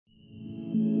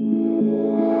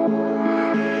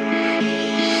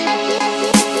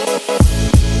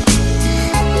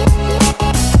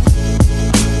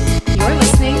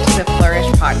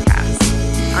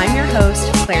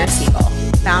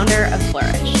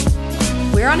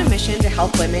we're on a mission to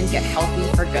help women get healthy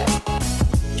for good.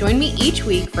 Join me each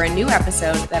week for a new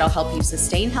episode that'll help you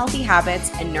sustain healthy habits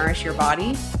and nourish your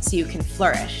body so you can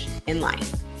flourish in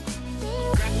life.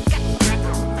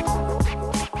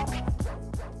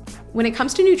 When it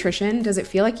comes to nutrition, does it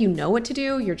feel like you know what to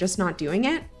do, you're just not doing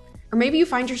it? Or maybe you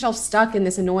find yourself stuck in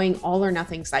this annoying all or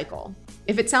nothing cycle.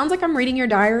 If it sounds like I'm reading your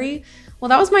diary, well,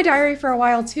 that was my diary for a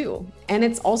while too. And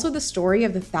it's also the story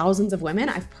of the thousands of women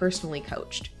I've personally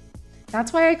coached.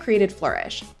 That's why I created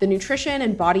Flourish, the nutrition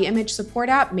and body image support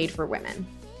app made for women.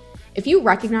 If you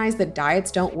recognize that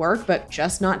diets don't work, but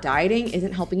just not dieting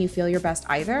isn't helping you feel your best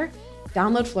either,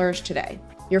 download Flourish today.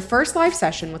 Your first live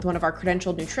session with one of our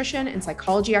credentialed nutrition and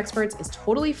psychology experts is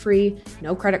totally free,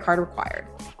 no credit card required.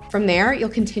 From there, you'll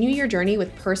continue your journey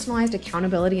with personalized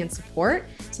accountability and support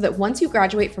so that once you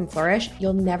graduate from Flourish,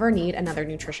 you'll never need another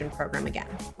nutrition program again.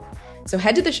 So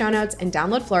head to the show notes and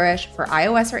download Flourish for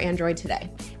iOS or Android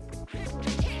today.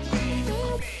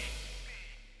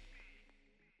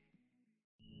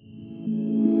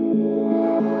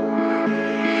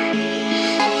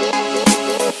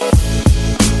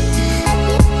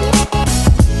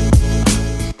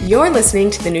 You're listening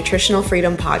to the Nutritional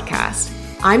Freedom Podcast.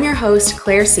 I'm your host,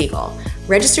 Claire Siegel,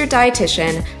 registered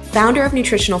dietitian, founder of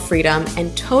Nutritional Freedom,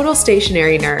 and total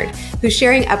stationary nerd who's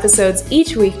sharing episodes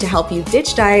each week to help you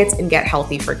ditch diets and get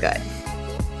healthy for good.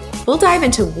 We'll dive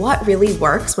into what really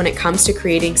works when it comes to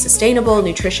creating sustainable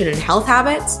nutrition and health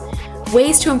habits,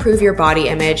 ways to improve your body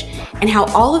image, and how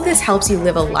all of this helps you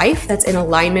live a life that's in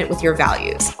alignment with your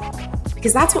values.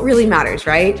 Because that's what really matters,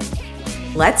 right?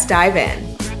 Let's dive in.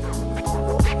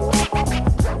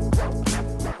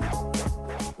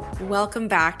 Welcome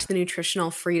back to the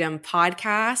Nutritional Freedom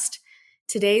Podcast.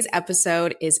 Today's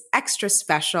episode is extra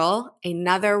special,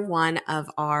 another one of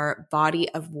our body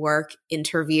of work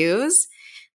interviews.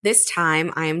 This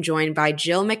time, I am joined by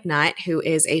Jill McNutt, who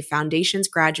is a Foundations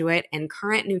graduate and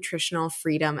current Nutritional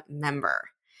Freedom member.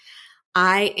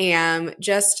 I am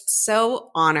just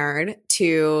so honored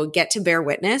to get to bear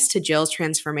witness to Jill's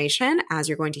transformation, as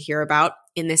you're going to hear about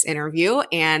in this interview.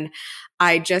 And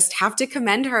I just have to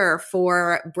commend her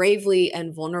for bravely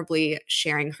and vulnerably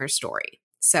sharing her story.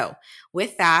 So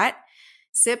with that,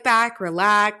 sit back,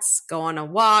 relax, go on a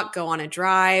walk, go on a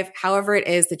drive, however it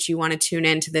is that you want to tune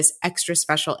into this extra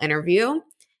special interview.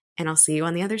 And I'll see you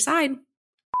on the other side.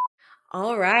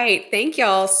 All right. Thank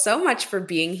y'all so much for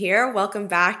being here. Welcome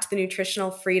back to the Nutritional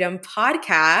Freedom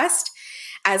Podcast.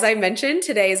 As I mentioned,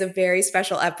 today is a very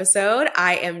special episode.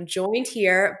 I am joined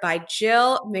here by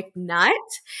Jill McNutt.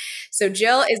 So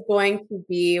Jill is going to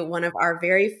be one of our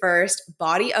very first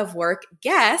body of work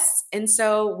guests. And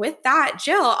so with that,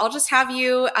 Jill, I'll just have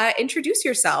you introduce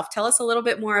yourself. Tell us a little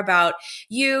bit more about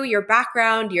you, your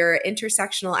background, your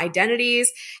intersectional identities,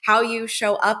 how you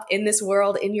show up in this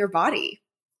world in your body.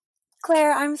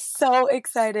 Claire, I'm so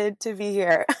excited to be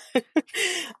here.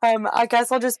 I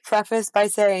guess I'll just preface by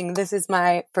saying this is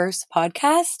my first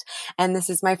podcast and this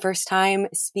is my first time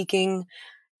speaking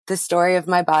the story of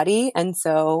my body. And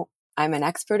so I'm an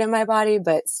expert in my body,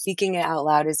 but speaking it out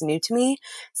loud is new to me.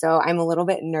 So I'm a little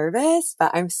bit nervous,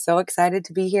 but I'm so excited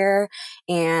to be here.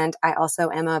 And I also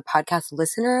am a podcast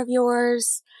listener of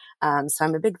yours. So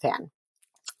I'm a big fan.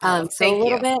 So a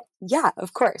little bit, yeah,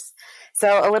 of course.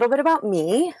 So a little bit about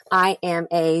me. I am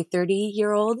a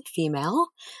 30-year-old female.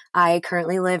 I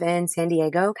currently live in San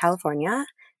Diego, California,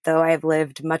 though I've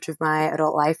lived much of my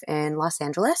adult life in Los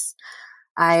Angeles.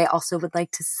 I also would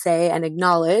like to say and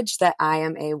acknowledge that I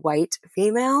am a white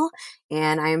female,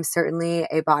 and I am certainly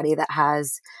a body that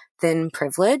has thin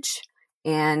privilege.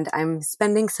 And I'm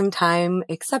spending some time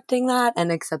accepting that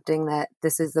and accepting that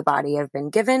this is the body I've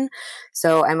been given.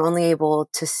 So I'm only able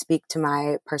to speak to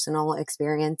my personal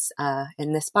experience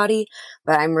in this body,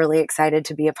 but I'm really excited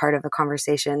to be a part of a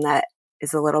conversation that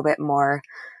is a little bit more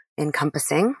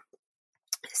encompassing.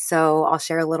 So I'll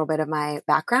share a little bit of my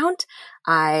background.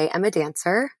 I am a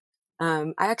dancer.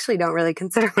 I actually don't really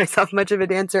consider myself much of a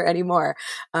dancer anymore.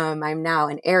 I'm now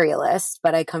an aerialist,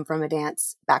 but I come from a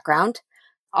dance background.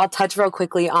 I'll touch real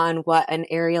quickly on what an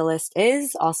aerialist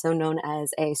is, also known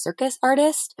as a circus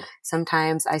artist.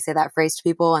 Sometimes I say that phrase to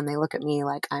people and they look at me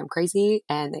like I'm crazy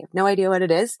and they have no idea what it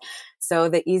is. So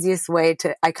the easiest way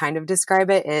I kind of describe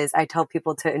it is I tell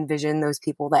people to envision those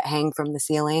people that hang from the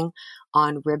ceiling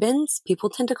on ribbons. People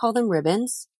tend to call them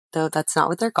ribbons, though that's not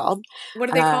what they're called. What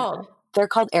are they called? They're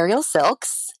called aerial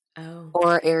silks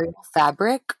or aerial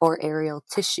fabric or aerial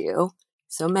tissue.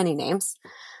 So many names.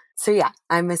 So yeah,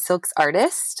 I'm a silks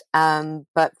artist,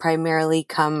 but primarily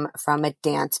come from a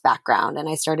dance background. And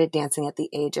I started dancing at the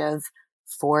age of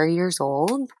 4 years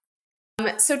old.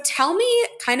 So tell me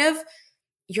kind of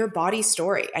your body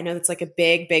story. I know that's like a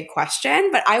big, big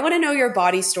question, but I want to know your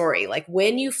body story. Like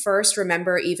when you first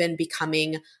remember even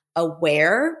becoming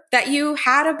aware that you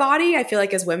had a body. I feel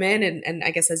like as women and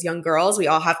I guess as young girls, we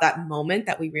all have that moment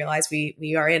that we realize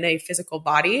we are in a physical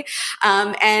body.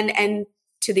 And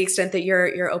to the extent that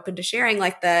you're open to sharing,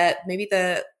 like maybe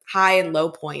the high and low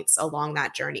points along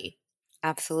that journey.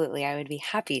 Absolutely. I would be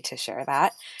happy to share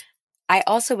that. I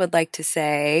also would like to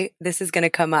say, this is going to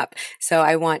come up. So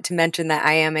I want to mention that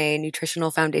I am a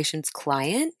Nutritional Foundations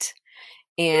client.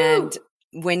 And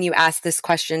when you asked this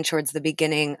question towards the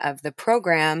beginning of the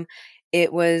program,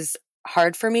 it was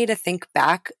hard for me to think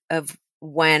back of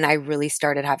when I really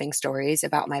started having stories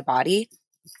about my body.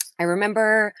 I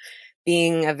remember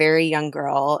being a very young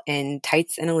girl in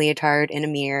tights and a leotard in a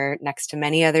mirror next to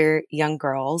many other young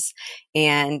girls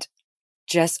and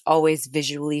just always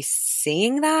visually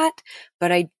seeing that.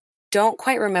 But I don't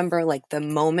quite remember like the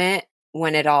moment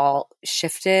when it all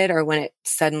shifted or when it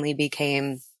suddenly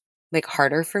became like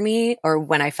harder for me or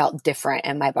when I felt different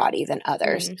in my body than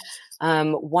others.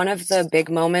 One of the big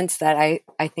moments that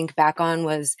I think back on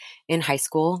was in high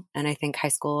school. And I think high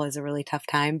school is a really tough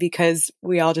time because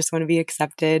we all just want to be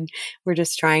accepted. We're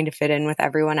just trying to fit in with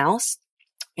everyone else.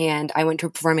 And I went to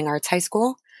a performing arts high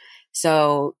school.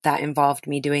 So that involved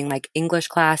me doing like English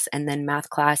class and then math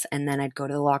class. And then I'd go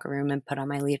to the locker room and put on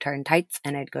my leotard and tights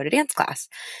and I'd go to dance class.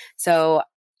 So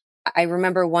I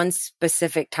remember one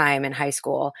specific time in high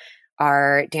school,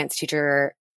 our dance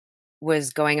teacher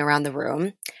was going around the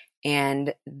room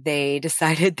and they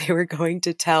decided they were going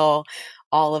to tell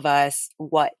all of us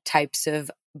what types of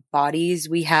bodies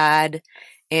we had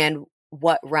and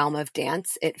what realm of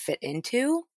dance it fit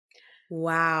into.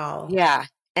 Wow. Yeah.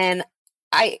 And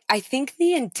I think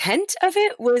the intent of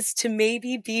it was to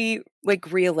maybe be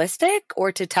like realistic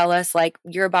or to tell us like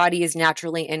your body is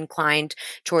naturally inclined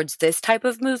towards this type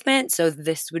of movement. So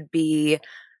this would be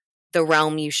the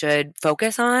realm you should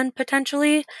focus on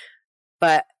potentially.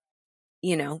 But,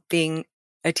 you know, being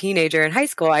a teenager in high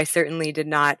school, I certainly did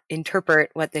not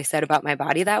interpret what they said about my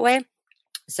body that way.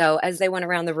 So as they went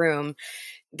around the room,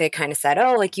 they kind of said,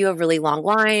 oh, like you have really long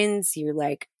lines. You're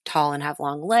like tall and have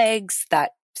long legs.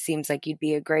 That seems like you'd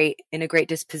be in a great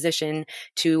disposition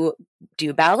to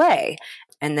do ballet.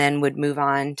 And then would move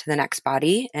on to the next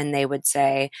body. And they would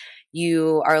say,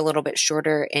 you are a little bit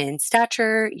shorter in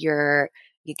stature. Your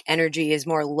energy is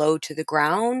more low to the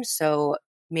ground. So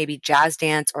maybe jazz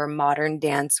dance or modern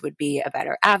dance would be a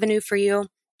better avenue for you.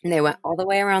 And they went all the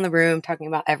way around the room talking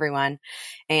about everyone.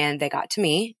 And they got to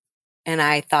me. And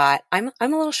I thought, I'm a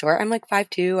little short. I'm like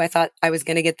 5'2". I thought I was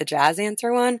going to get the jazz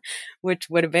dancer one, which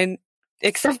would have been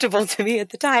acceptable to me at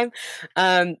the time.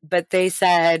 But they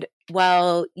said,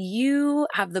 well, you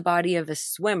have the body of a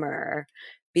swimmer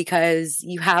because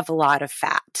you have a lot of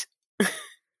fat.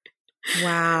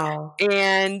 Wow.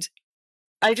 And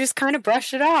I just kind of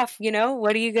brushed it off. You know,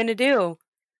 what are you going to do?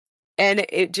 And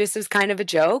it just was kind of a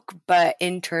joke, but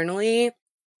internally,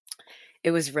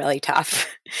 it was really tough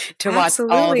to watch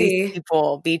all these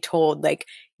people be told, like,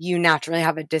 you naturally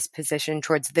have a disposition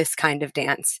towards this kind of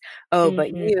dance. Oh,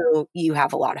 but you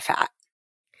have a lot of fat.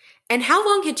 And how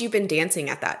long had you been dancing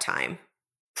at that time?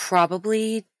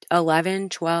 Probably 11,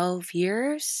 12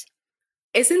 years.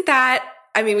 Isn't that,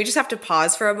 I mean, we just have to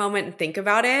pause for a moment and think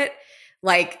about it.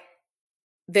 Like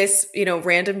this,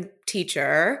 random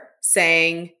teacher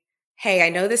saying, hey, I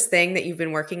know this thing that you've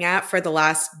been working at for the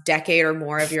last decade or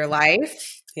more of your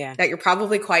life that you're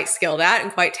probably quite skilled at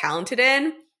and quite talented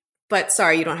in, but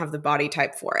sorry, you don't have the body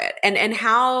type for it. And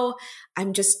how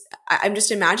I'm just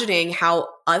imagining how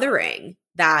othering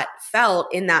that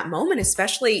felt in that moment,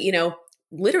 especially,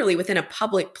 literally within a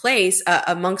public place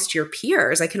amongst your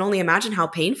peers. I can only imagine how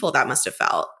painful that must have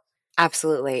felt.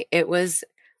 Absolutely. It was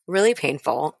really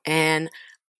painful. And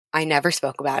I never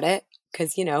spoke about it.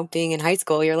 Because, being in high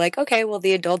school, you're like, okay, well,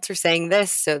 the adults are saying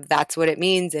this, so that's what it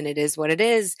means, and it is what it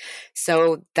is.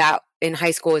 So that in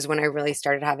high school is when I really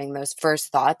started having those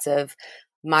first thoughts of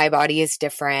my body is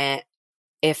different.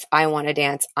 If I want to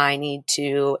dance, I need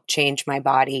to change my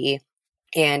body,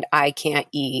 and I can't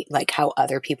eat like how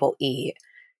other people eat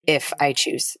if I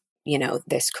choose,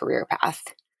 this career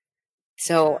path.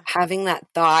 So having that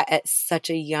thought at such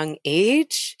a young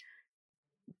age,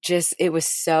 it was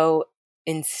so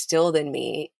instilled in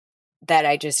me that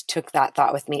I just took that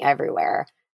thought with me everywhere.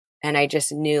 And I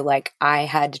just knew like I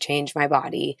had to change my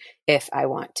body if I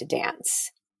want to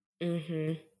dance.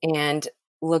 And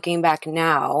looking back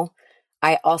now,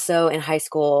 I also in high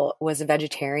school was a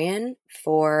vegetarian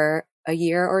for a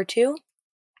year or two.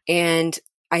 And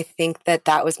I think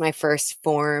that was my first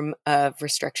form of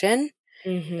restriction.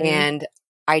 And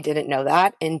I didn't know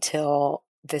that until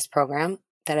this program.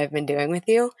 that I've been doing with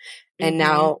you. And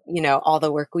Mm-hmm. now, all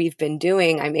the work we've been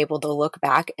doing, I'm able to look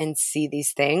back and see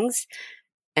these things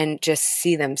and just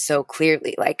see them so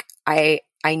clearly. Like I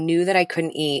knew that I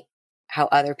couldn't eat how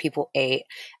other people ate,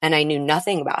 and I knew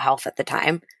nothing about health at the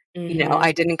time. Mm-hmm.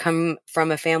 I didn't come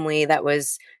from a family that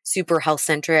was super health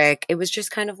centric. It was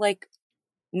just kind of like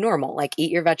normal, like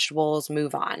eat your vegetables,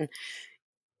 move on.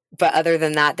 But other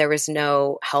than that, there was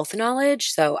no health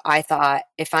knowledge. So I thought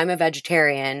if I'm a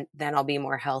vegetarian, then I'll be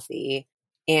more healthy.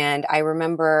 And I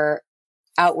remember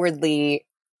outwardly,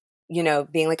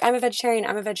 being like, I'm a vegetarian,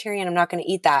 I'm not going to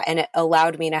eat that. And it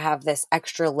allowed me to have this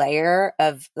extra layer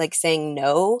of like saying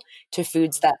no to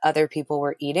foods that other people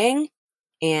were eating.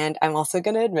 And I'm also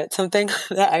going to admit something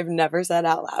that I've never said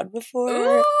out loud before.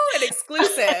 Ooh, an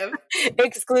exclusive.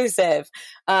 Exclusive.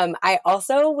 I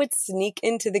also would sneak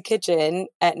into the kitchen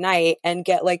at night and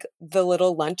get like the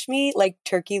little lunch meat, like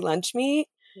turkey lunch meat.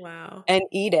 Wow. And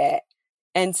eat it.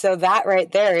 And so that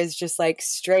right there is just like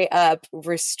straight up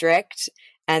restrict.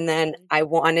 And then I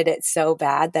wanted it so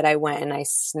bad that I went and I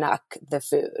snuck the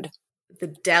food. The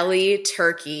deli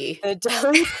turkey. The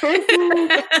deli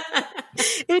turkey.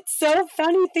 It's so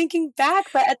funny thinking back,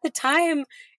 but at the time,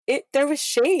 there was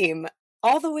shame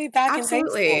all the way back in high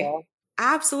school.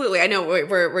 Absolutely. I know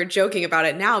we're joking about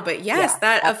it now, but yes,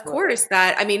 that absolutely. Of course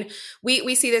that, I mean,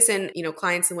 we see this in,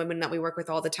 clients and women that we work with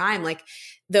all the time, like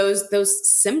those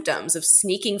symptoms of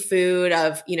sneaking food,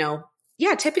 of,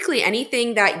 typically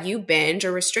anything that you binge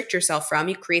or restrict yourself from,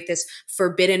 you create this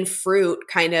forbidden fruit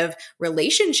kind of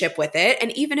relationship with it.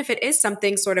 And even if it is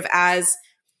something sort of as,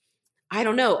 I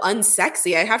don't know,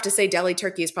 unsexy. I have to say deli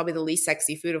turkey is probably the least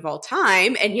sexy food of all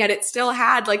time. And yet it still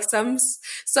had like some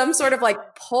sort of like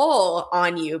pull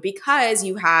on you because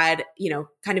you had,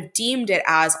 kind of deemed it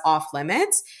as off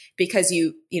limits because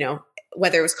you,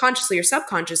 whether it was consciously or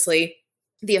subconsciously,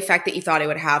 the effect that you thought it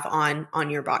would have on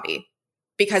your body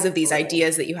because of these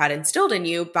ideas that you had instilled in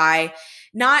you by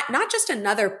not just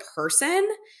another person.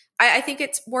 I think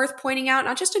it's worth pointing out,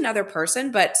 not just another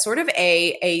person, but sort of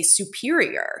a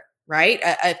superior, right?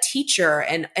 A teacher,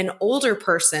 an older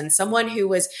person, someone who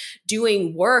was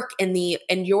doing work in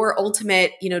your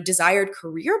ultimate, desired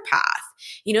career path.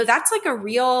 That's like a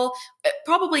real,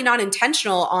 probably not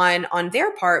intentional on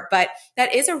their part, but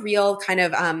that is a real kind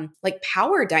of like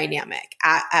power dynamic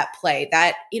at play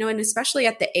that, and especially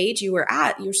at the age you were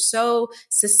at, you're so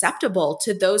susceptible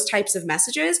to those types of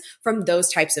messages from those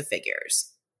types of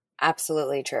figures.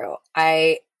 Absolutely true.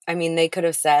 I mean, they could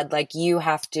have said, like, you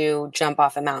have to jump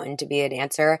off a mountain to be a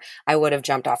dancer. I would have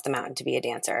jumped off the mountain to be a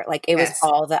dancer. Like, it was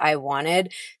all that I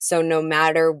wanted. So no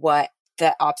matter what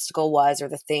the obstacle was or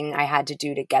the thing I had to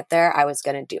do to get there, I was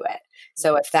going to do it.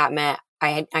 So if that meant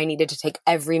I needed to take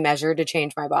every measure to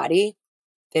change my body,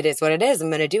 it is what it is. I'm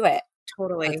going to do it.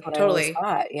 Totally. That's what I always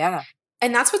thought. Yeah.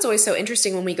 And that's what's always so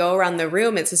interesting when we go around the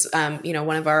room. It's this,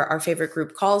 one of our favorite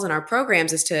group calls in our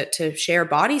programs is to share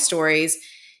body stories.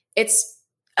 It's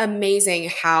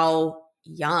amazing how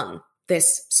young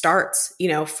this starts,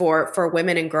 for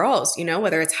women and girls,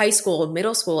 whether it's high school,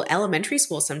 middle school, elementary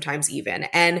school, sometimes even.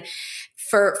 And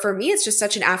for me, it's just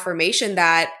such an affirmation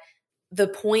that the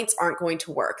points aren't going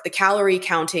to work. The calorie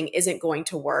counting isn't going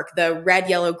to work. The red,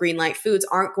 yellow, green light foods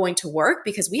aren't going to work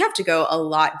because we have to go a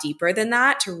lot deeper than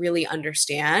that to really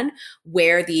understand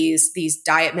where these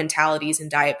diet mentalities and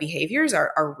diet behaviors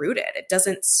are rooted. It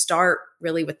doesn't start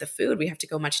really with the food. We have to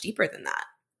go much deeper than that.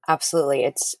 Absolutely.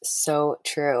 It's so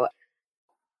true.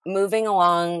 Moving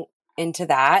along into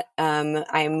that,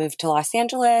 I moved to Los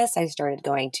Angeles. I started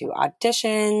going to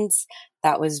auditions.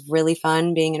 That was really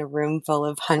fun, being in a room full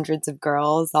of hundreds of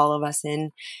girls, all of us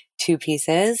in two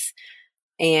pieces.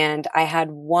 And I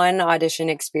had one audition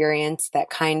experience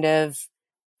that kind of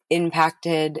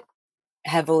impacted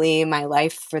heavily my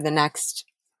life for the next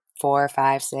 4,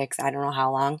 5, 6, I don't know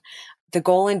how long. The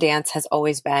goal in dance has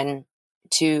always been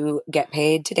to get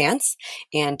paid to dance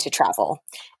and to travel.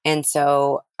 And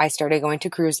so I started going to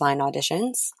cruise line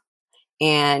auditions.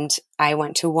 And I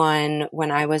went to one when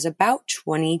I was about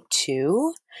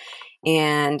 22,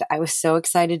 and I was so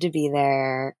excited to be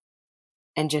there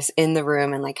and just in the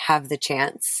room and like have the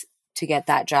chance to get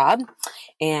that job.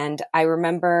 And I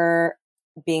remember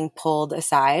being pulled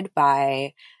aside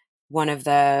by one of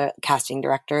the casting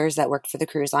directors that worked for the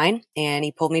cruise line, and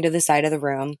he pulled me to the side of the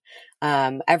room.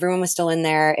 Everyone was still in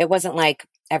there. It wasn't like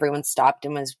everyone stopped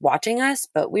and was watching us,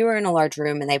 but we were in a large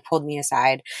room and they pulled me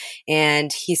aside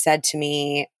and he said to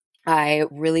me, I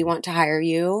really want to hire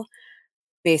you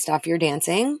based off your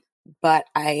dancing, but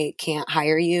I can't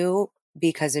hire you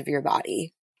because of your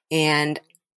body. And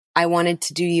I wanted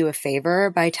to do you a favor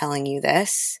by telling you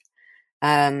this,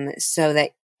 so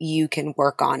that you can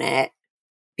work on it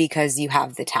because you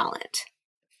have the talent.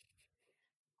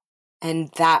 And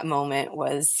that moment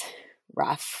was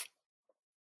rough.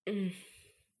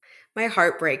 My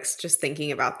heart breaks just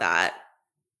thinking about that.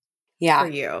 Yeah. For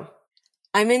you.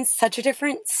 I'm in such a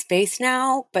different space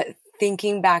now, but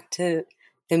thinking back to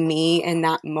the me in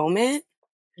that moment,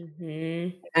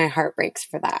 my heart breaks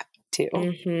for that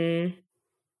too.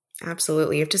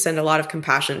 Absolutely. You have to send a lot of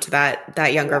compassion to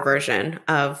that younger version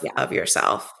of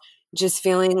yourself. Just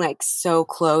feeling like so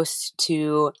close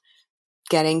to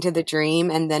getting to the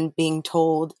dream and then being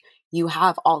told you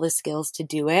have all the skills to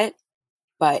do it,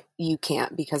 but you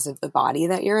can't because of the body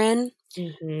that you're in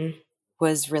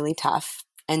was really tough.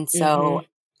 And so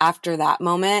after that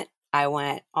moment, I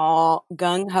went all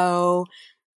gung-ho.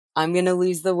 I'm going to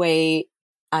lose the weight.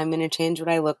 I'm going to change what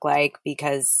I look like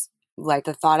because like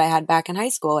the thought I had back in high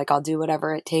school, like I'll do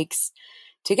whatever it takes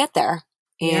to get there.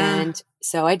 And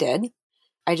so I did.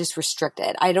 I just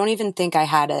restricted. I don't even think I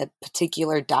had a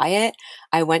particular diet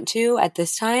I went to at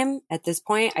this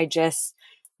point. I just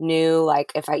knew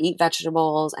like if I eat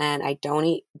vegetables and I don't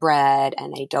eat bread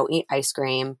and I don't eat ice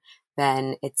cream,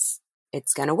 then it's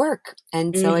going to work.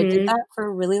 And so I did that for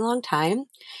a really long time.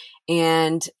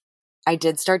 And I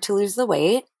did start to lose the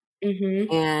weight.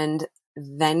 And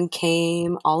then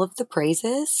came all of the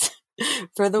praises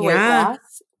for the weight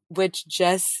loss, which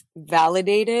just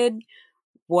validated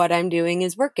what I'm doing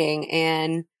is working.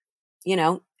 And, you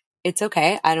know, it's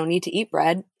okay. I don't need to eat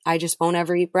bread. I just won't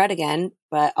ever eat bread again,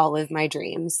 but I'll live my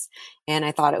dreams. And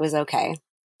I thought it was okay.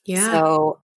 Yeah.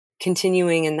 So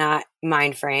continuing in that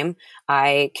mind frame,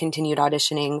 I continued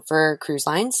auditioning for cruise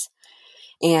lines.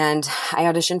 And I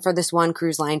auditioned for this one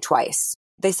cruise line twice.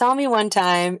 They saw me one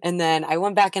time and then I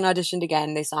went back and auditioned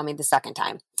again. They saw me the second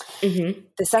time. The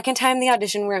second time the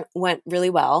audition went really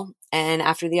well. And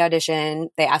after the audition,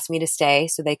 they asked me to stay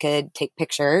so they could take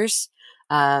pictures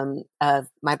of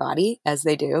my body as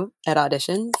they do at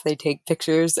auditions. They take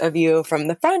pictures of you from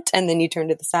the front and then you turn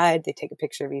to the side. They take a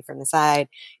picture of you from the side,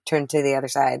 turn to the other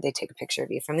side. They take a picture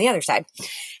of you from the other side.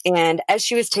 And as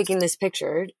she was taking this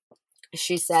picture,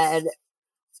 she said,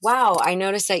 "Wow, I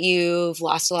noticed that you've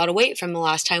lost a lot of weight from the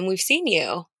last time we've seen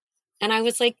you." And I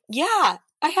was like, "Yeah,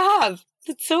 I have.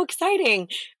 It's so exciting.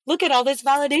 Look at all this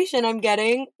validation I'm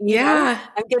getting. You know,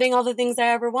 I'm getting all the things I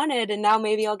ever wanted. And now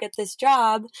maybe I'll get this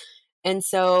job." And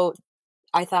so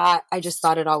I just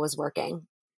thought it all was working.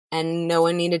 And no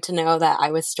one needed to know that I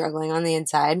was struggling on the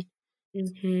inside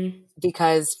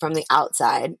because from the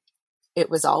outside, it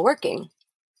was all working.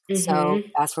 So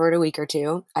fast forward a week or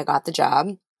two, I got the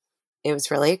job. It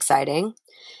was really exciting.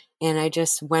 And I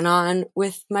just went on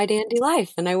with my dandy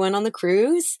life. And I went on the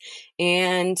cruise.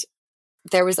 And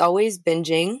there was always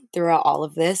binging throughout all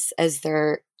of this, as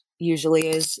there usually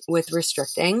is with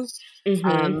restricting.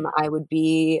 I would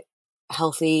be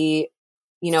healthy,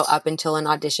 you know, up until an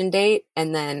audition date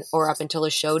and then, or up until a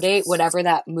show date, whatever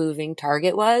that moving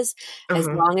target was. As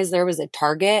long as there was a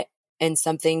target and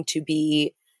something to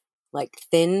be like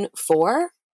thin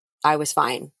for, I was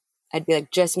fine. I'd be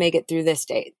like, just make it through this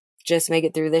date, just make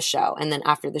it through this show. And then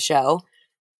after the show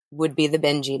would be the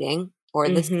binge eating or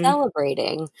the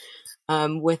celebrating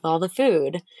with all the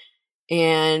food.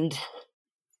 And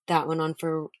that went on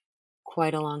for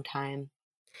quite a long time.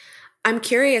 I'm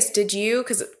curious, did you,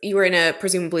 because you were in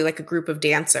presumably like a group of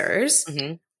dancers,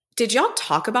 did y'all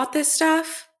talk about this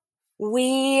stuff?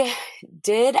 We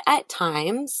did at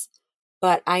times,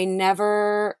 but I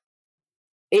never,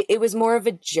 it was more of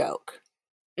a joke.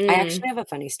 I actually have a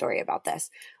funny story about this.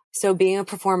 So being a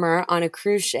performer on a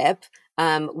cruise ship,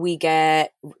 we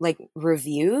get like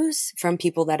reviews from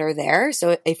people that are there.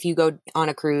 So if you go on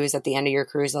a cruise, at the end of your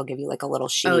cruise, they'll give you like a little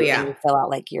sheet and you fill out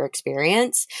like your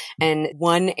experience. And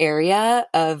one area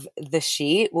of the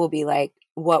sheet will be like,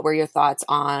 what were your thoughts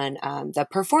on the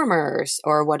performers,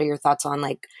 or what are your thoughts on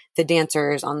like the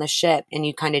dancers on the ship? And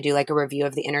you kind of do like a review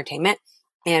of the entertainment.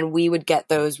 And we would get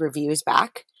those reviews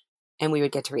back and we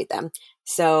would get to read them.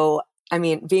 So I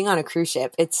mean, being on a cruise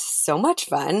ship, it's so much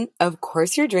fun. Of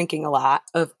course, you're drinking a lot.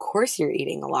 Of course, you're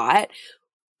eating a lot.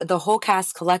 The whole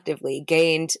cast collectively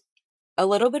gained a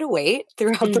little bit of weight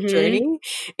throughout the journey,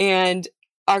 and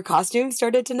our costumes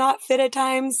started to not fit at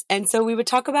times. And so we would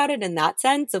talk about it in that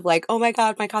sense of like, oh my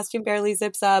God, my costume barely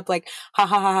zips up, like, ha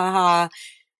ha ha ha ha.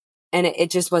 And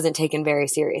it just wasn't taken very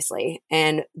seriously.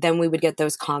 And then we would get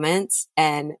those comments.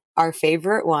 And our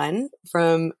favorite one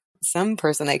from some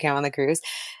person that came on the cruise,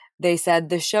 they said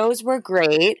the shows were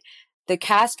great, the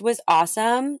cast was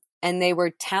awesome, and they were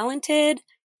talented,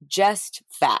 just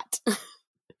fat.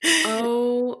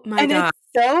 Oh my God.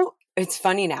 It's so it's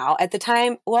funny now. At the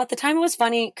time it was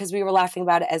funny because we were laughing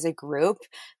about it as a group,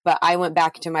 but I went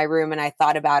back to my room and I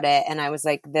thought about it and I was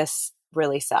like, this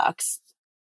really sucks.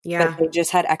 Yeah. But they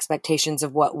just had expectations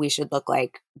of what we should look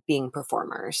like being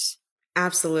performers.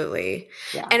 Absolutely.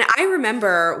 Yeah. And I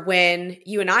remember when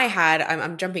you and I had,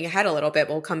 I'm jumping ahead a little bit,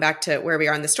 we'll come back to where we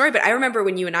are in the story, but I remember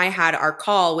when you and I had our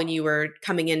call when you were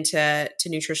coming into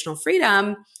Nutritional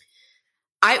Freedom,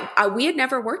 we had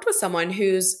never worked with someone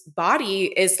whose body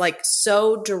is like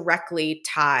so directly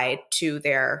tied to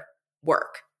their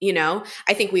work. You know,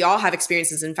 I think we all have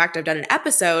experiences. In fact, I've done an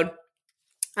episode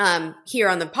here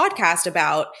on the podcast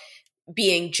about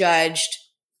being judged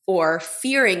or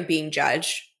fearing being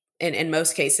judged in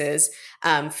most cases,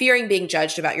 fearing being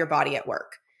judged about your body at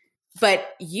work. But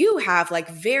you have like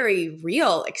very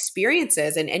real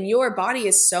experiences and your body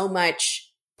is so much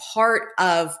part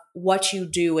of what you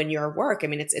do in your work. I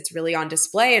mean, it's really on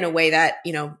display in a way that,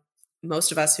 you know,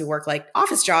 most of us who work like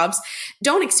office jobs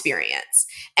don't experience.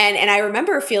 And I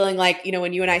remember feeling like, you know,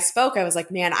 when you and I spoke, I was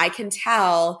like, man, I can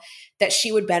tell that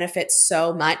she would benefit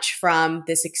so much from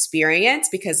this experience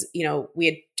because, you know, we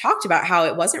had talked about how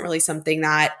it wasn't really something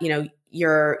that, you know,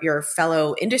 your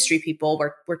fellow industry people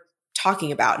were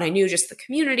talking about. And I knew just the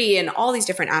community and all these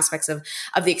different aspects of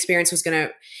the experience was going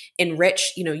to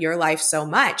enrich, you know, your life so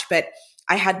much. But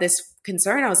I had this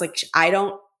concern. I was like, I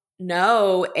don't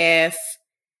know if,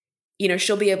 you know,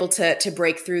 she'll be able to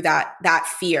break through that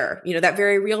fear, you know, that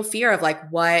very real fear of like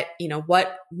what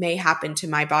may happen to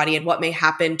my body and what may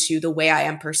happen to the way I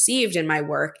am perceived in my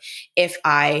work if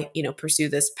I, you know, pursue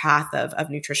this path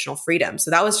of nutritional freedom. So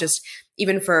that was just,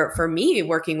 even for me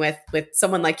working with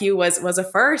someone like you was a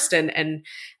first. And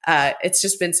it's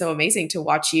just been so amazing to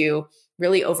watch you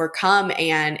really overcome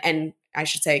and I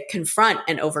should say confront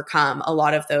and overcome a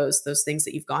lot of those things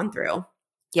that you've gone through.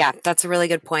 Yeah, that's a really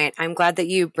good point. I'm glad that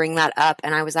you bring that up.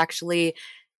 And I was actually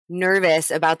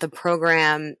nervous about the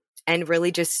program and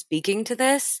really just speaking to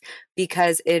this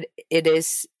because it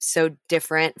is so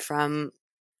different from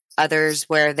others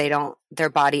where their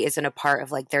body isn't a part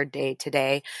of like their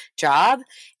day-to-day job.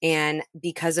 And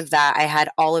because of that, I had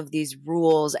all of these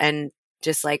rules and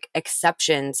just like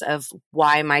exceptions of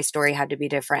why my story had to be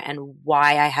different and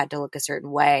why I had to look a certain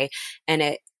way. And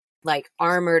it like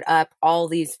armored up all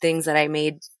these things that I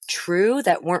made true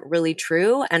that weren't really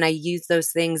true. And I used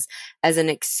those things as an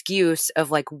excuse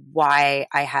of like why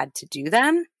I had to do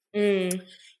them.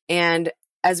 And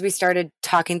as we started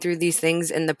talking through these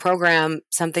things in the program,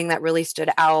 something that really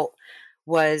stood out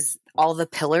was all the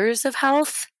pillars of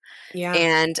health. Yeah.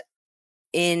 And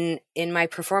in my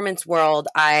performance world,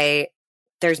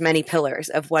 there's many pillars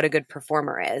of what a good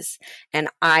performer is. And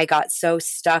I got so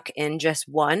stuck in just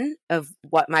one of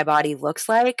what my body looks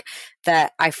like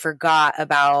that I forgot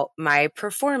about my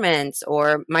performance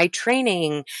or my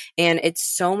training. And it's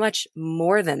so much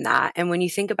more than that. And when you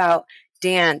think about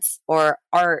dance or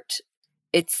art,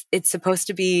 it's supposed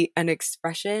to be an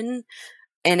expression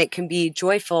and it can be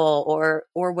joyful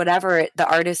or whatever the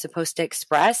art is supposed to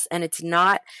express. And it's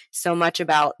not so much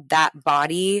about that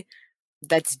body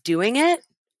that's doing it.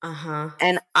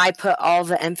 And I put all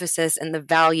the emphasis and the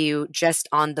value just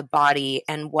on the body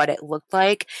and what it looked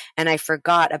like. And I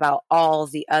forgot about all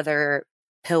the other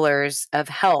pillars of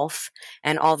health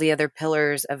and all the other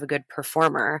pillars of a good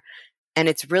performer. And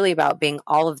it's really about being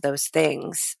all of those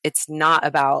things. It's not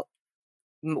about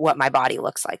what my body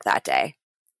looks like that day.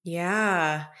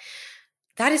 Yeah.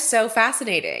 That is so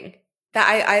fascinating. That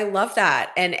I love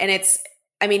that. And it's,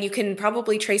 I mean, you can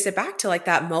probably trace it back to like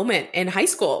that moment in high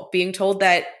school being told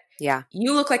that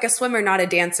you look like a swimmer, not a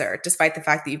dancer, despite the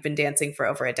fact that you've been dancing for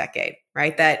over a decade,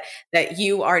 right? That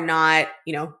you are not,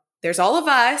 you know, there's all of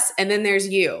us and then there's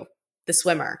you, the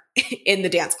swimmer in the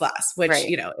dance class, which,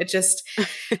 you know, it just,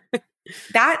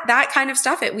 that kind of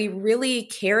stuff, we really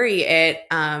carry it.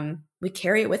 We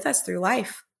carry it with us through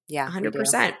life. Yeah.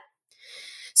 100%.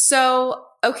 So,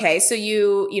 okay. So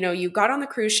you got on the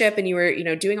cruise ship and you were, you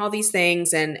know, doing all these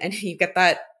things and you get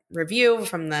that review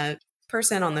from the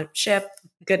person on the ship.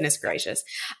 Goodness gracious.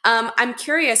 I'm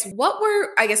curious, what were,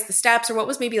 I guess, the steps or what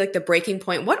was maybe like the breaking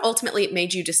point? What ultimately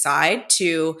made you decide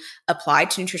to apply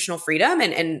to nutritional freedom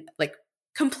and like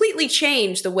completely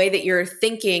change the way that you're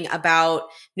thinking about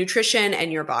nutrition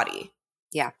and your body?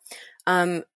 Yeah.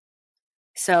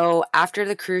 So after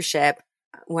the cruise ship,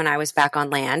 when I was back on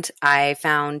land, I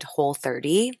found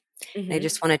Whole30. I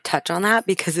just want to touch on that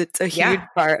because it's a huge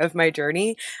part of my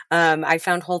journey. I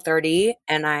found Whole30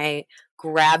 and I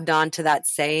grabbed onto that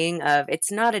saying of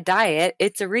it's not a diet,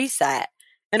 it's a reset.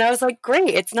 And I was like, great,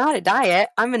 it's not a diet.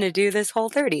 I'm going to do this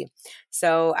Whole30.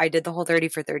 So I did the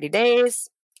Whole30 for 30 days,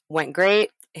 went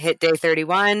great, hit day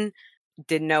 31,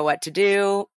 didn't know what to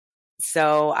do.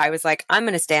 So I was like, I'm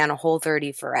going to stay on a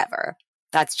Whole30 forever.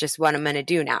 That's just what I'm going to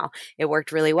do now. It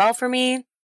worked really well for me.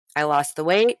 I lost the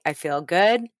weight. I feel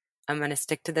good. I'm going to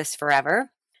stick to this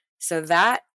forever. So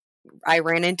that I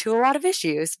ran into a lot of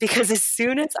issues because as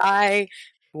soon as I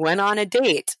went on a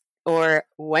date or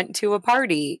went to a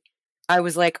party, I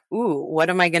was like, ooh, what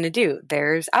am I going to do?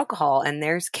 There's alcohol and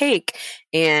there's cake.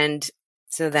 And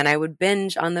so then I would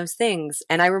binge on those things.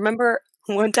 And I remember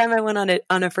one time I went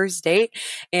on a first date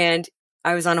and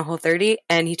I was on a Whole30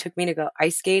 and he took me to go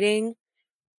ice skating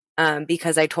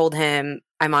because I told him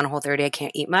I'm on a Whole30, I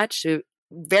can't eat much. So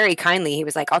very kindly, he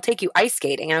was like, I'll take you ice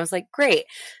skating. And I was like, great.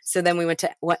 So then we went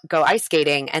to go ice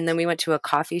skating and then we went to a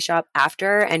coffee shop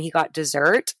after and he got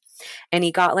dessert and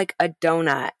he got like a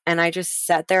donut. And I just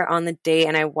sat there on the date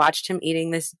and I watched him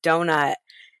eating this donut.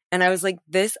 And I was like,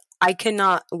 I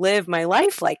cannot live my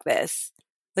life like this.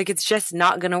 Like, it's just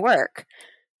not going to work.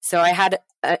 So I had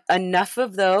enough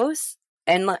of those.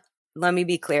 And let me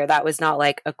be clear, that was not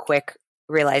like a quick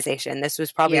realization. This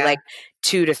was probably like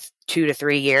 2 to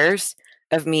 3 years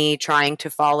of me trying to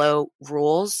follow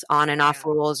rules, on and off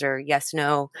rules or yes,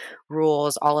 no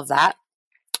rules, all of that.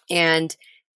 And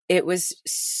it was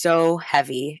so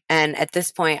heavy. And at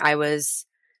this point, I was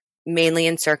mainly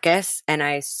in circus, and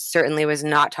I certainly was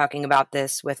not talking about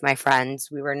this with my friends.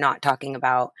 We were not talking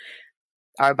about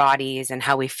our bodies and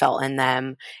how we felt in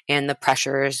them and the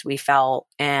pressures we felt.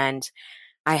 And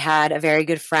I had a very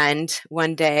good friend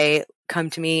one day come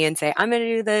to me and say, I'm going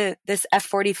to do this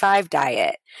F45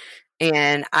 diet.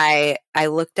 And I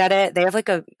looked at it. They have like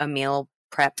a meal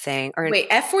prep thing. Or wait,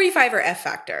 F45 or F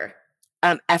Factor?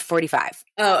 F45.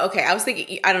 Oh, okay. I was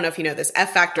thinking, I don't know if you know this.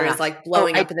 F Factor is like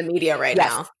blowing up in the media right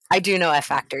now. I do know F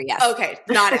Factor, yes. Okay,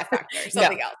 not F Factor,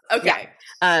 something else. Okay.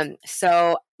 Yeah.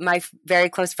 So my very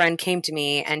close friend came to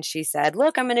me and she said,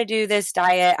 look, I'm going to do this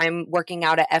diet. I'm working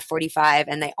out at F45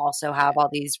 and they also have all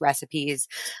these recipes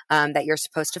that you're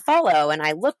supposed to follow. And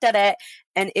I looked at it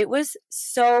and it was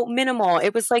so minimal.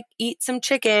 It was like eat some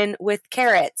chicken with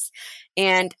carrots.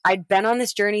 And I'd been on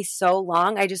this journey so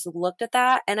long. I just looked at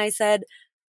that and I said,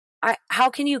 how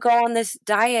can you go on this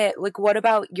diet? Like, what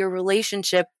about your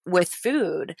relationship with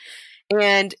food?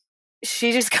 And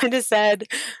she just kind of said,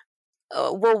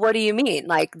 well, what do you mean?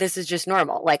 Like, this is just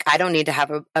normal. Like, I don't need to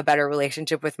have a better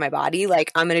relationship with my body.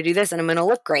 Like, I'm going to do this and I'm going to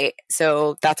look great.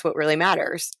 So that's what really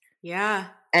matters. Yeah.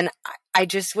 And I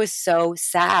just was so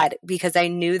sad because I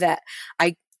knew that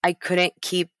I couldn't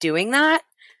keep doing that,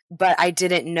 but I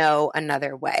didn't know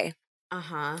another way.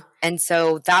 Uh-huh. And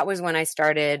so that was when I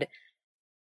started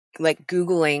like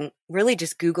Googling, really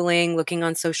just Googling, looking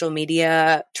on social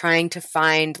media, trying to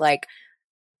find like,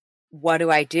 what do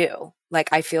I do? Like,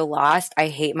 I feel lost. I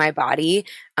hate my body.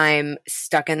 I'm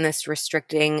stuck in this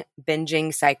restricting,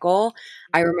 binging cycle.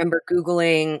 I remember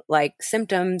Googling like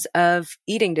symptoms of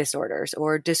eating disorders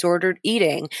or disordered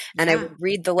eating. And I would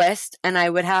read the list and I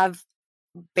would have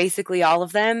basically all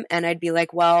of them. And I'd be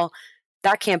like, well,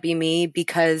 that can't be me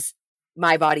because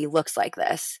my body looks like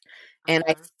this. And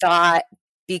I thought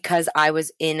because I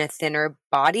was in a thinner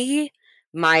body,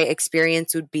 my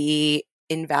experience would be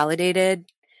invalidated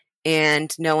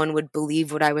and no one would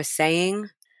believe what I was saying.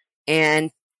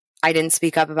 And I didn't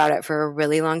speak up about it for a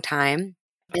really long time.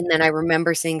 And then I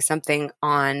remember seeing something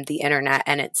on the internet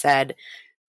and it said,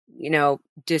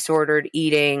 disordered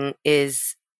eating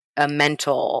is a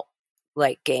mental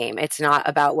like game. It's not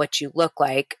about what you look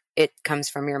like. It comes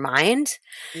from your mind.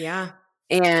 Yeah.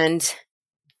 And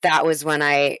that was when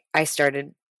I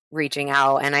started reaching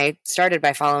out, and I started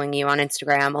by following you on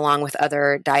Instagram along with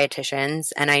other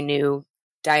dietitians, and I knew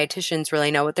dietitians really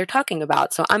know what they're talking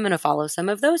about. So I'm going to follow some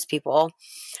of those people.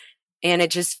 And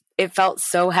it felt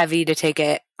so heavy to take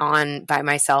it on by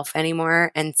myself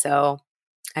anymore. And so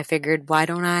I figured, why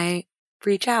don't I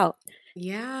reach out?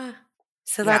 Yeah.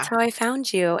 So that's how I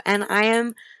found you. And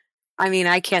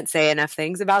I can't say enough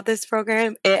things about this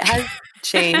program. It has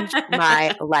changed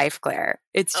my life, Claire.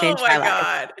 It's changed my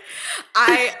life. Oh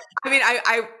my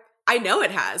God. I know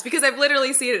it has because I've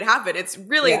literally seen it happen. It's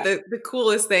really the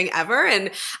coolest thing ever. And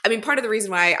I mean, part of the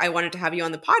reason why I wanted to have you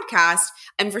on the podcast,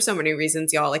 and for so many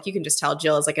reasons, y'all, like you can just tell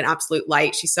Jill is like an absolute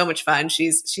light. She's so much fun.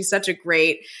 She's such a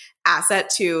great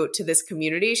asset to this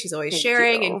community. She's always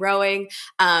sharing and growing.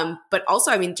 But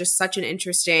also, I mean, just such an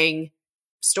interesting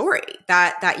story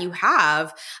that you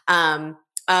have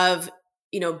of,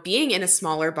 being in a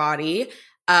smaller body,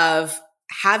 of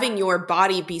having your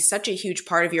body be such a huge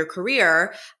part of your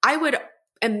career. I would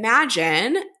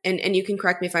imagine, and you can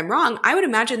correct me if I'm wrong, I would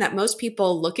imagine that most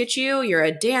people look at you, you're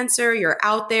a dancer, you're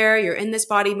out there, you're in this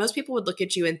body. Most people would look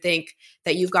at you and think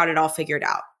that you've got it all figured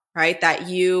out. right? That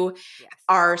you Yes.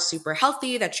 are super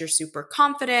healthy, that you're super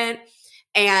confident.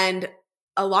 And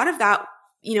a lot of that,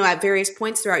 at various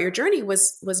points throughout your journey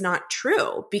was not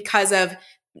true because of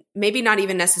maybe not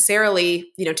even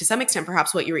necessarily, to some extent,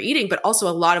 perhaps what you were eating, but also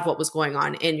a lot of what was going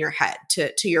on in your head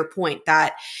to your point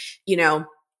that,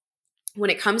 when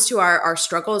it comes to our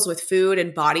struggles with food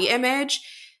and body image,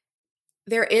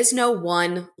 there is no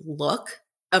one look.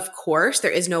 Of course,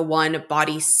 there is no one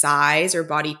body size or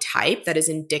body type that is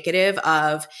indicative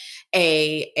of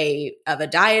a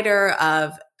dieter,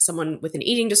 of someone with an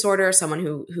eating disorder, someone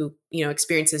who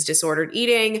experiences disordered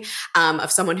eating,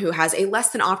 of someone who has a less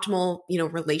than optimal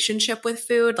relationship with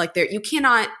food. Like you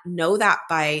cannot know that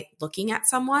by looking at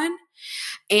someone.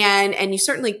 And you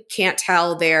certainly can't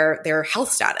tell their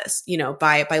health status,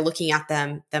 by looking at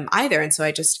them either. And so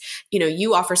I just,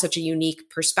 you offer such a unique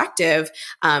perspective,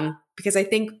 because I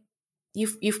think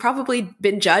you've probably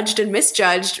been judged and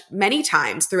misjudged many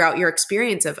times throughout your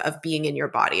experience of being in your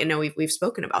body. I know we've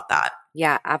spoken about that.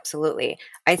 Yeah, absolutely.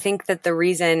 I think that the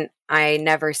reason I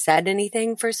never said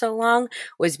anything for so long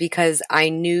was because I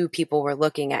knew people were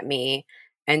looking at me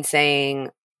and saying,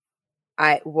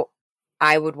 I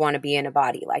would want to be in a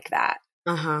body like that.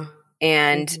 Uh-huh.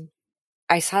 And Mm-hmm.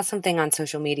 I saw something on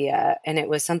social media, and it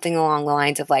was something along the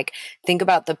lines of like, think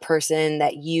about the person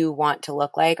that you want to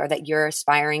look like or that you're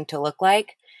aspiring to look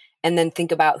like, and then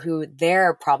think about who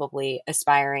they're probably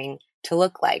aspiring to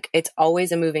look like. It's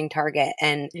always a moving target.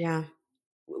 And yeah,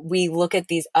 we look at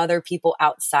these other people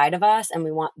outside of us and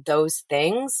we want those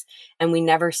things, and we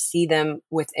never see them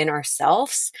within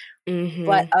ourselves. mm-hmm.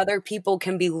 But other people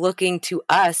can be looking to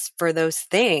us for those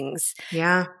things.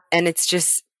 Yeah. And it's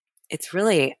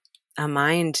really a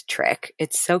mind trick.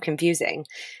 It's so confusing.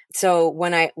 So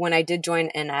when I did join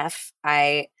NF,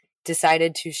 I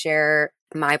decided to share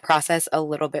my process a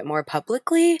little bit more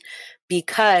publicly,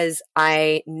 because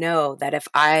I know that if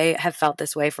I have felt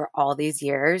this way for all these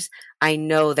years, I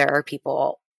know there are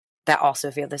people that also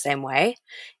feel the same way.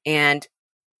 And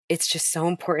it's just so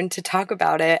important to talk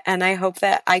about it. And I hope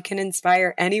that I can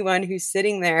inspire anyone who's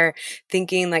sitting there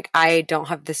thinking like, I don't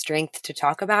have the strength to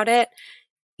talk about it.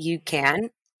 You can.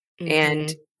 Mm-hmm.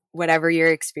 And whatever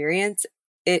your experience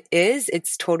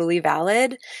it's totally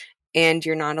valid, and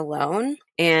you're not alone.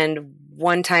 And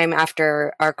one time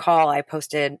after our call, I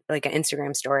posted like an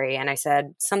Instagram story, and I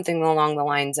said something along the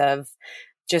lines of,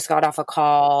 just got off a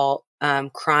call,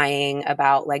 crying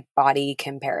about like body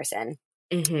comparison.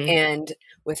 Mm-hmm. And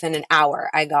within an hour,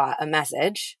 I got a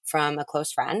message from a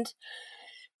close friend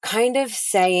kind of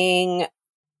saying,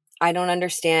 I don't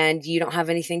understand. You don't have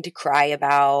anything to cry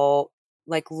about.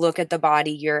 Like, look at the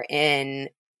body you're in.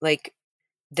 Like,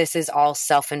 this is all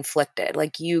self-inflicted.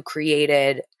 Like, you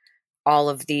created all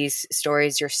of these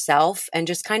stories yourself, and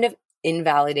just kind of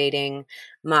invalidating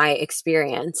my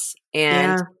experience.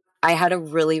 And I had a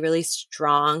really, really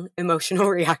strong emotional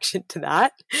reaction to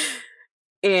that.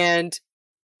 And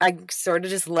I sort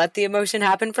of just let the emotion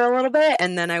happen for a little bit.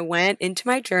 And then I went into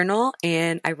my journal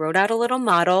and I wrote out a little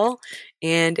model.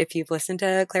 And if you've listened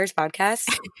to Claire's podcast,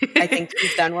 I think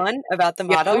she's done one about the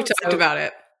model. Yeah, we talked about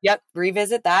it. Yep.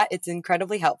 Revisit that. It's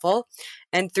incredibly helpful.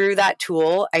 And through that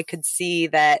tool, I could see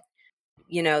that,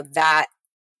 that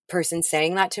person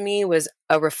saying that to me was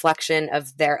a reflection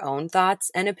of their own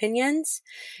thoughts and opinions.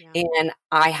 Yeah. And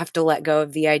I have to let go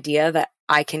of the idea that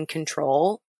I can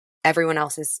control everyone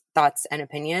else's thoughts and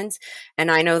opinions. And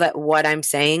I know that what I'm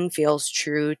saying feels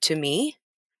true to me.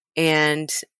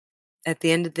 And at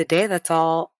the end of the day, that's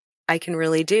all I can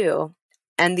really do.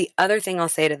 And the other thing I'll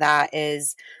say to that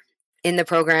is, in the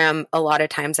program, a lot of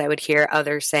times I would hear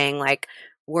others saying, like,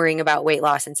 worrying about weight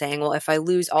loss and saying, well, if I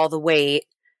lose all the weight,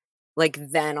 like,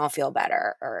 then I'll feel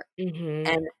better.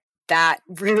 And that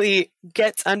really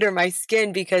gets under my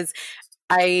skin, because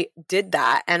I did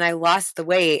that and I lost the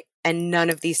weight and none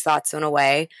of these thoughts went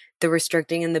away. The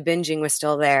restricting and the binging was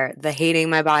still there. The hating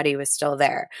my body was still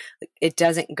there. It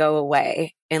doesn't go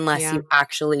away unless you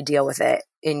actually deal with it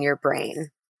in your brain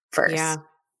first. Yeah.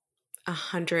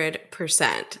 100%.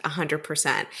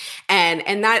 100%.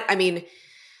 And that, I mean,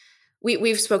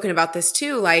 we've spoken about this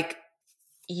too. Like,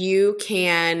 you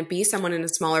can be someone in a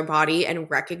smaller body and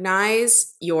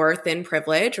recognize your thin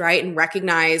privilege, right? And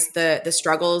recognize the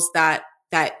struggles that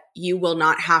you will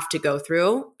not have to go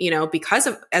through,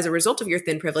 as a result of your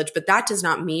thin privilege. But that does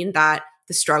not mean that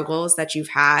the struggles that you've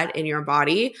had in your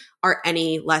body are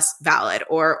any less valid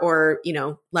or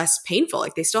less painful.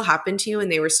 Like, they still happened to you, and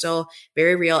they were still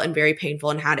very real and very painful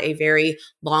and had a very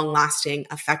long lasting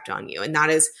effect on you. And that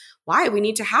is why we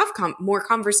need to have more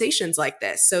conversations like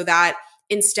this, so that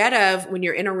instead of when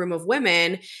you're in a room of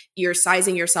women, you're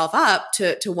sizing yourself up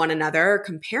to one another,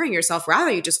 comparing yourself,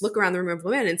 rather you just look around the room of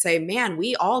women and say, man,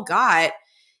 we all got,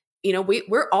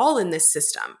 we're all in this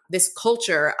system, this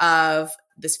culture of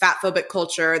this fat phobic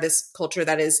culture, this culture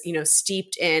that is,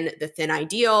 steeped in the thin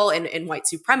ideal and white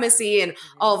supremacy and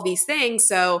all of these things.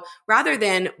 So rather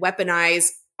than weaponize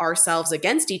ourselves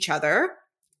against each other,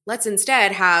 let's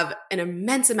instead have an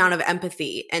immense amount of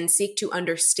empathy and seek to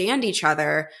understand each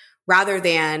other rather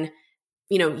than,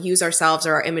 use ourselves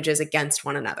or our images against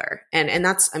one another. And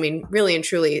that's, really and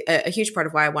truly a huge part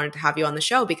of why I wanted to have you on the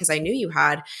show, because I knew you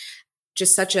had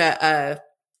just such a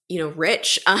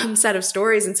rich set of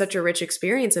stories and such a rich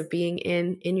experience of being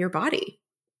in your body.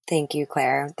 Thank you,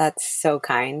 Claire. That's so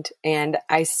kind. And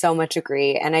I so much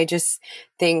agree. And I just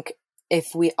think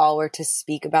if we all were to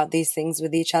speak about these things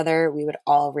with each other, we would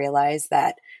all realize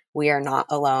that we are not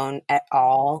alone at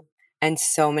all. And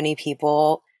so many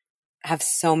people have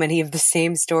so many of the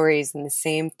same stories and the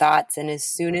same thoughts. And as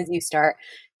soon as you start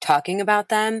talking about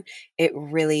them, it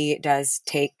really does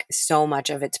take so much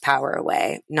of its power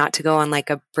away. Not to go on like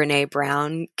a Brene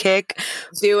Brown kick.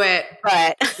 Do it.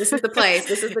 But this is the place.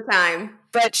 This is the time.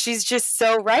 But she's just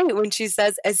so right when she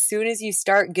says, as soon as you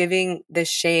start giving the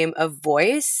shame a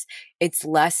voice, it's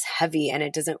less heavy and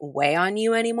it doesn't weigh on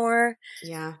you anymore.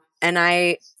 Yeah. And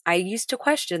I used to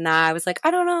question that. I was like,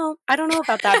 I don't know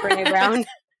about that, Brene Brown.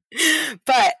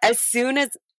 But as soon as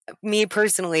me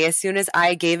personally, as soon as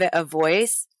I gave it a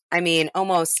voice,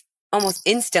 almost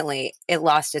instantly it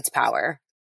lost its power.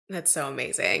 That's so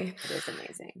amazing. It is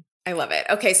amazing. I love it.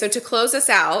 Okay, so to close us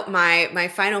out,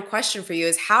 my final question for you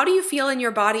is, how do you feel in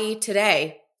your body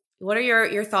today? What are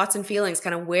your thoughts and feelings?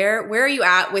 Kind of where are you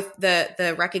at with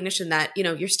the recognition that,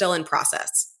 you're still in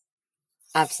process?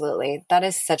 Absolutely. That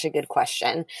is such a good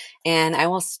question. And I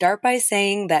will start by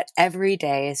saying that every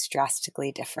day is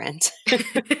drastically different. I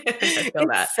feel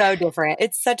that. It's so different.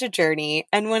 It's such a journey.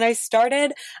 And when I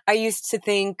started, I used to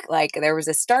think like there was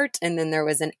a start and then there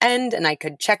was an end and I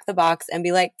could check the box and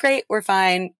be like, great, we're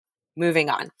fine, moving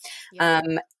on. Yeah.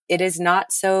 It is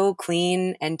not so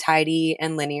clean and tidy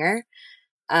and linear.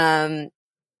 But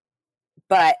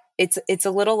it's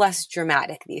a little less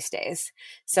dramatic these days.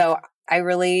 So I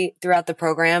really, throughout the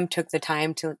program, took the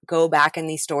time to go back in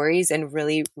these stories and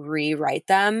really rewrite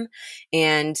them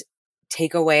and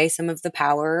take away some of the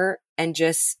power and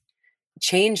just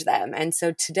change them. And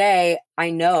so today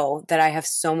I know that I have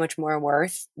so much more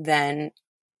worth than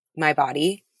my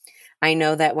body. I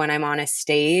know that when I'm on a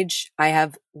stage, I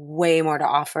have way more to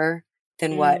offer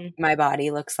than what my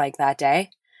body looks like that day.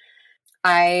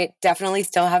 I definitely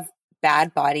still have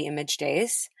bad body image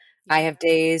days. I have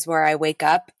days where I wake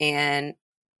up and,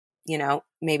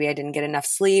 maybe I didn't get enough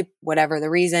sleep, whatever the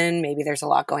reason, maybe there's a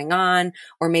lot going on,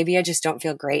 or maybe I just don't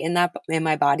feel great in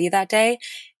my body that day.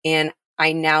 And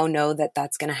I now know that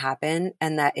that's going to happen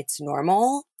and that it's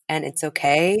normal and it's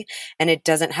okay. And it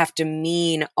doesn't have to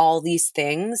mean all these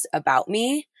things about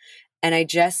me. And I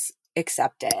just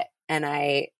accept it. And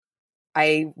I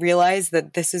realize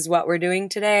that this is what we're doing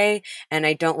today. And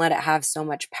I don't let it have so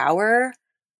much power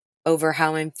over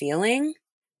how I'm feeling.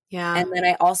 Yeah. And then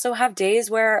I also have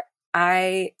days where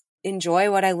I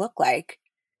enjoy what I look like.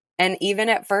 And even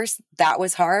at first that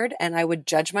was hard and I would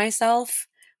judge myself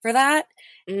for that.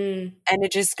 And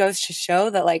it just goes to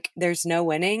show that like, there's no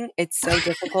winning. It's so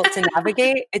difficult to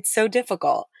navigate. It's so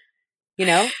difficult,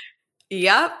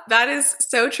 Yep, that is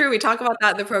so true. We talk about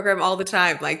that in the program all the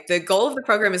time. Like the goal of the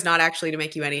program is not actually to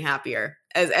make you any happier.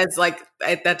 As like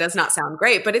that does not sound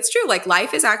great, but it's true. Like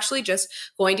life is actually just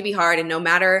going to be hard, and no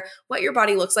matter what your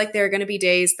body looks like, there are going to be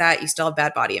days that you still have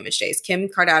bad body image days. Kim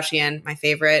Kardashian, my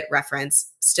favorite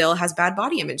reference, still has bad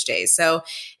body image days. So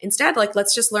instead, like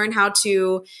let's just learn how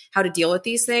to deal with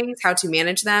these things, how to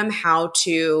manage them, how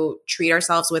to treat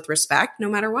ourselves with respect, no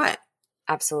matter what.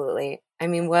 Absolutely.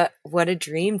 What a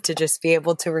dream to just be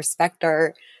able to respect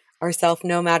ourselves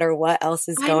no matter what else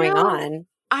is going on.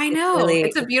 I know.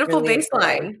 It's a beautiful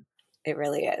baseline. It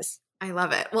really is. I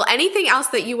love it. Well, anything else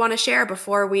that you want to share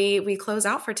before we close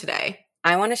out for today?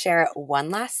 I want to share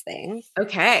one last thing.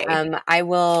 Okay. I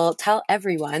will tell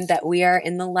everyone that we are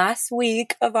in the last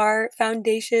week of our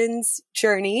foundations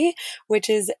journey, which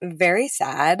is very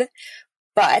sad,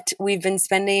 but we've been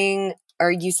spending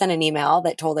you sent an email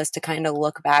that told us to kind of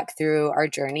look back through our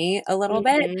journey a little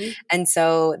bit. And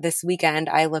so this weekend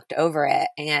I looked over it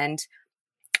and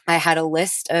I had a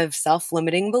list of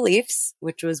self-limiting beliefs,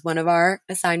 which was one of our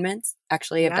assignments.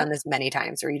 Actually, I've done this many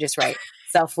times where you just write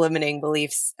self-limiting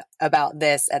beliefs about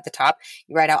this at the top.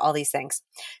 You write out all these things.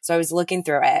 So I was looking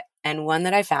through it, and one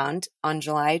that I found on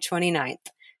July 29th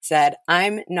said,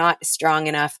 I'm not strong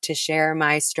enough to share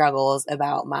my struggles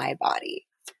about my body.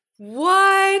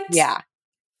 What? Yeah.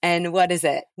 And what is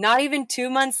it? Not even 2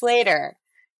 months later,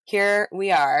 here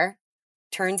we are.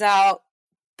 Turns out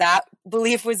that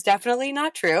belief was definitely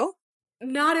not true.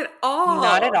 Not at all.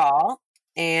 Not at all.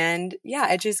 And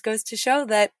yeah, it just goes to show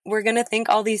that we're going to think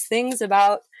all these things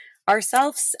about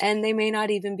ourselves and they may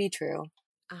not even be true.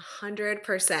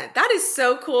 100%. That is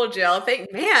so cool, Jill.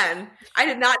 Man, I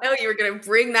did not know you were going to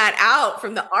bring that out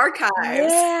from the archives.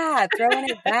 Yeah, throwing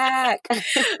it back.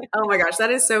 Oh my gosh, that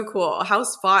is so cool. How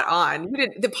spot on. You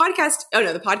did the podcast. Oh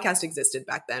no, the podcast existed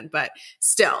back then, but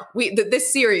still,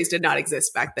 this series did not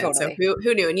exist back then. Totally. So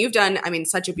who knew? And you've done,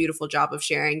 such a beautiful job of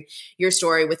sharing your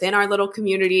story within our little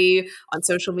community on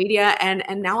social media and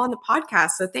now on the podcast.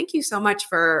 So thank you so much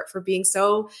for being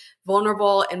so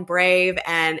vulnerable and brave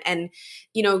and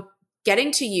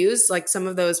getting to use like some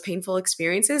of those painful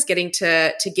experiences, getting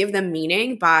to give them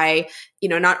meaning by,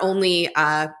 not only,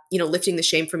 lifting the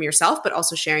shame from yourself, but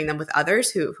also sharing them with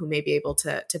others who may be able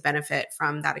to benefit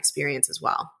from that experience as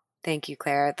well. Thank you,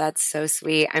 Claire. That's so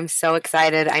sweet. I'm so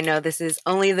excited. I know this is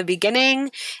only the beginning,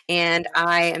 and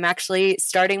I am actually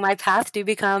starting my path to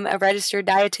become a registered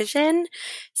dietitian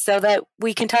so that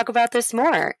we can talk about this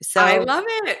more. So I love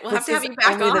it. We'll have to have you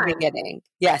back on. The beginning.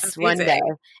 Yes, Amazing. One day.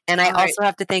 And I also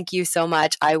have to thank you so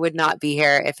much. I would not be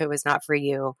here if it was not for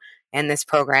you and this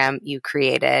program you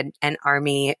created, an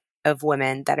army of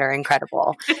women that are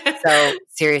incredible. So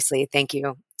seriously, thank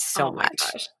you so much.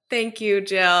 Gosh. Thank you,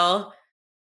 Jill.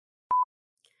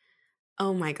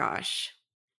 Oh my gosh.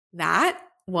 That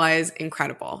was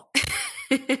incredible.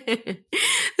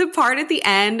 The part at the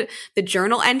end, the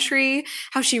journal entry,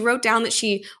 how she wrote down that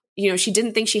she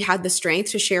didn't think she had the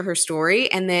strength to share her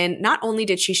story. And then not only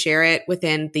did she share it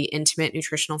within the intimate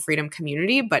nutritional freedom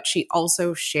community, but she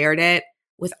also shared it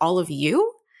with all of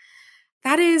you.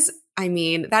 That is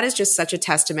just such a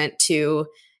testament to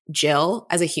Jill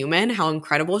as a human, how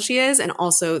incredible she is, and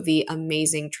also the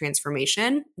amazing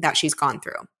transformation that she's gone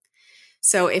through.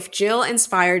 So if Jill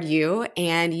inspired you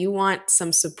and you want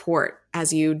some support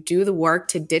as you do the work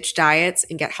to ditch diets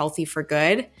and get healthy for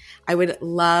good, I would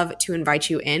love to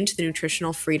invite you into the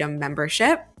Nutritional Freedom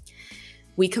membership.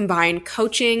 We combine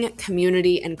coaching,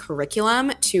 community, and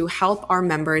curriculum to help our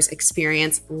members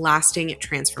experience lasting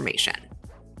transformation.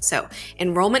 So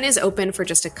enrollment is open for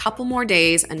just a couple more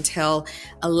days until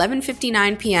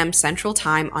 11:59 p.m. Central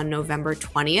Time on November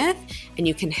 20th, and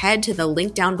you can head to the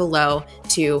link down below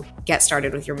to get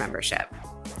started with your membership.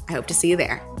 I hope to see you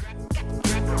there.